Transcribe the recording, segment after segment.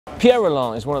Pierre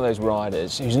Rolland is one of those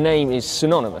riders whose name is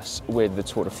synonymous with the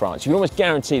Tour de France. You can almost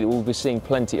guarantee that we'll be seeing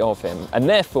plenty of him, and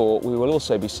therefore we will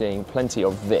also be seeing plenty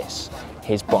of this,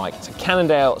 his bike. It's a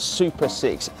Cannondale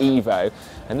SuperSix Evo,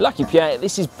 and lucky Pierre,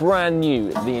 this is brand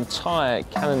new. The entire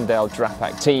Cannondale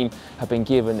Drapac team have been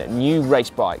given new race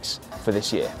bikes for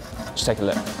this year. Let's take a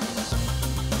look.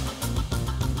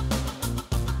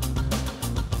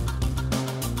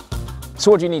 So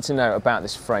what do you need to know about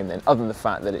this frame then, other than the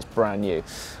fact that it's brand new?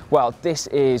 Well, this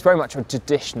is very much a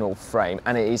traditional frame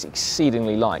and it is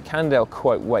exceedingly light. Cannondale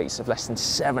quote weights of less than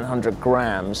 700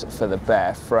 grams for the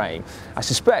bare frame. I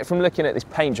suspect from looking at this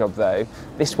paint job though,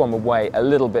 this one will weigh a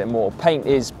little bit more. Paint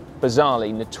is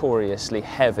bizarrely notoriously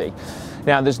heavy.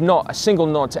 Now there's not a single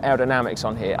nod to aerodynamics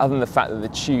on here other than the fact that the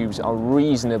tubes are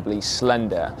reasonably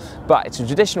slender, but it's a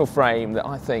traditional frame that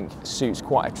I think suits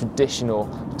quite a traditional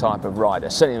type of rider.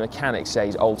 Certainly the mechanics say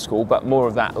he's old school, but more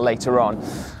of that later on.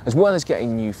 As well as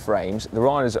getting new frames, the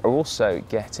riders are also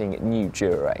getting new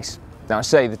Dura. Now I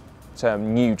say the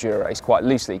term new Dura quite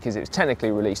loosely because it was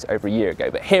technically released over a year ago,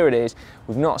 but here it is.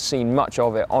 We've not seen much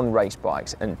of it on race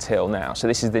bikes until now. So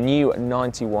this is the new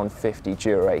 9150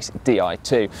 Dura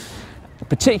Di2.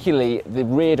 Particularly the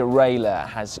rear derailleur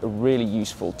has a really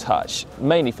useful touch,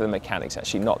 mainly for the mechanics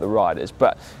actually, not the riders,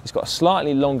 but it's got a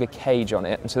slightly longer cage on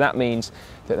it, and so that means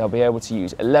that they'll be able to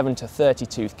use 11 to 30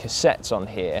 tooth cassettes on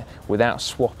here without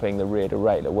swapping the rear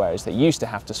derailleur, whereas they used to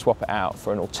have to swap it out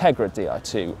for an Ultegra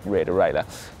Di2 rear derailleur.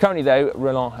 Currently though,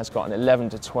 Rolland has got an 11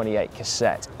 to 28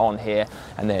 cassette on here,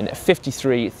 and then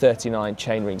 53-39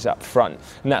 chain rings up front.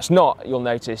 And that's not, you'll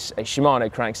notice, a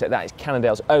Shimano crankset, that is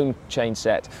Cannondale's own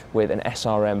chainset with an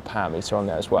SRM Powermeter on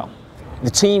there as well. The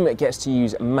team gets to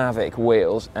use Mavic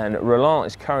wheels, and Rolland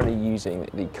is currently using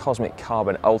the Cosmic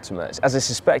Carbon Ultimates, as I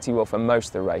suspect he will for most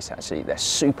of the race actually. They're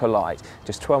super light,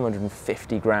 just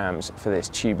 1250 grams for this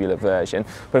tubular version,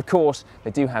 but of course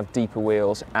they do have deeper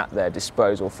wheels at their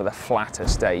disposal for the flatter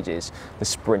stages, the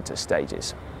sprinter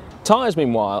stages. Tyres,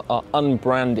 meanwhile, are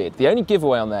unbranded. The only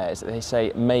giveaway on there is that they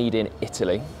say made in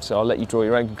Italy, so I'll let you draw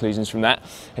your own conclusions from that.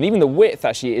 And even the width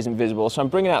actually isn't visible, so I'm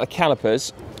bringing out the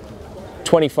calipers,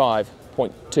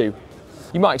 25.2.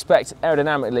 You might expect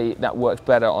aerodynamically that works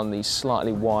better on these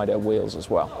slightly wider wheels as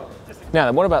well. Now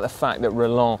then, what about the fact that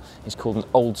Rolland is called an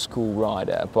old school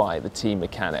rider by the team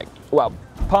mechanic? Well,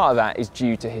 part of that is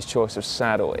due to his choice of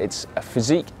saddle. It's a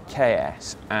Physique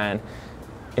KS, and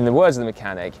in the words of the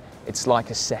mechanic, it's like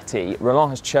a settee.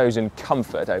 Rolland has chosen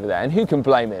comfort over there, and who can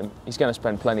blame him? He's going to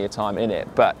spend plenty of time in it,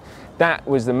 but that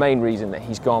was the main reason that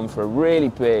he's gone for a really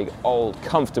big, old,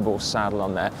 comfortable saddle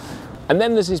on there. And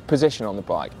then there's his position on the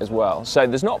bike as well. So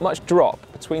there's not much drop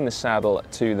between the saddle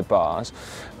to the bars,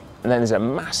 and then there's a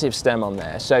massive stem on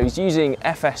there. So he's using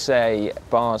FSA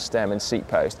bars, stem and seat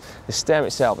post. The stem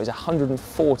itself is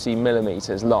 140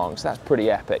 millimeters long, so that's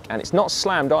pretty epic. And it's not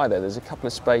slammed either, there's a couple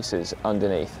of spaces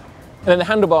underneath. And then the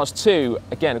handlebars too,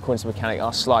 again according to the mechanic,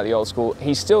 are slightly old school.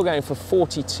 He's still going for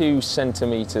 42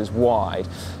 centimeters wide.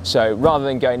 So rather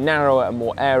than going narrower and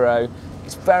more aero,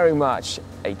 it's very much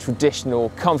a traditional,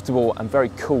 comfortable and very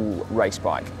cool race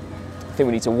bike. I think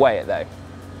we need to weigh it though.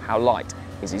 How light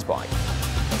is his bike?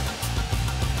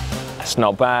 That's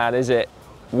not bad, is it?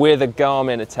 With a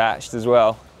Garmin attached as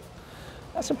well.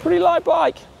 That's a pretty light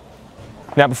bike.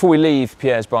 Now, before we leave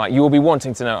Pierre's bike, you will be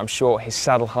wanting to know, I'm sure, his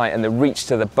saddle height and the reach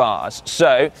to the bars.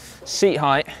 So, seat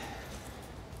height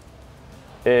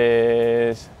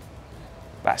is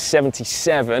about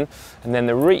 77, and then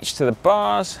the reach to the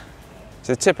bars,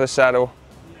 to the tip of the saddle,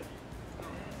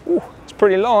 ooh, it's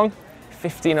pretty long,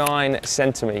 59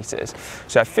 centimeters.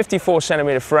 So a 54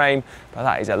 centimeter frame, but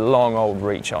that is a long old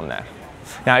reach on there.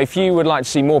 Now, if you would like to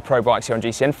see more pro bikes here on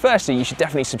GCN, firstly, you should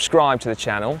definitely subscribe to the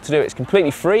channel. To do it, it's completely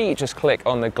free. Just click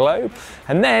on the globe.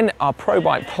 And then our pro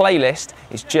bike playlist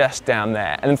is just down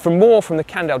there. And for more from the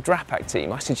Cannondale Drapac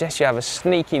team, I suggest you have a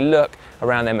sneaky look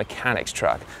around their mechanics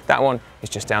truck. That one is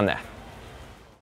just down there.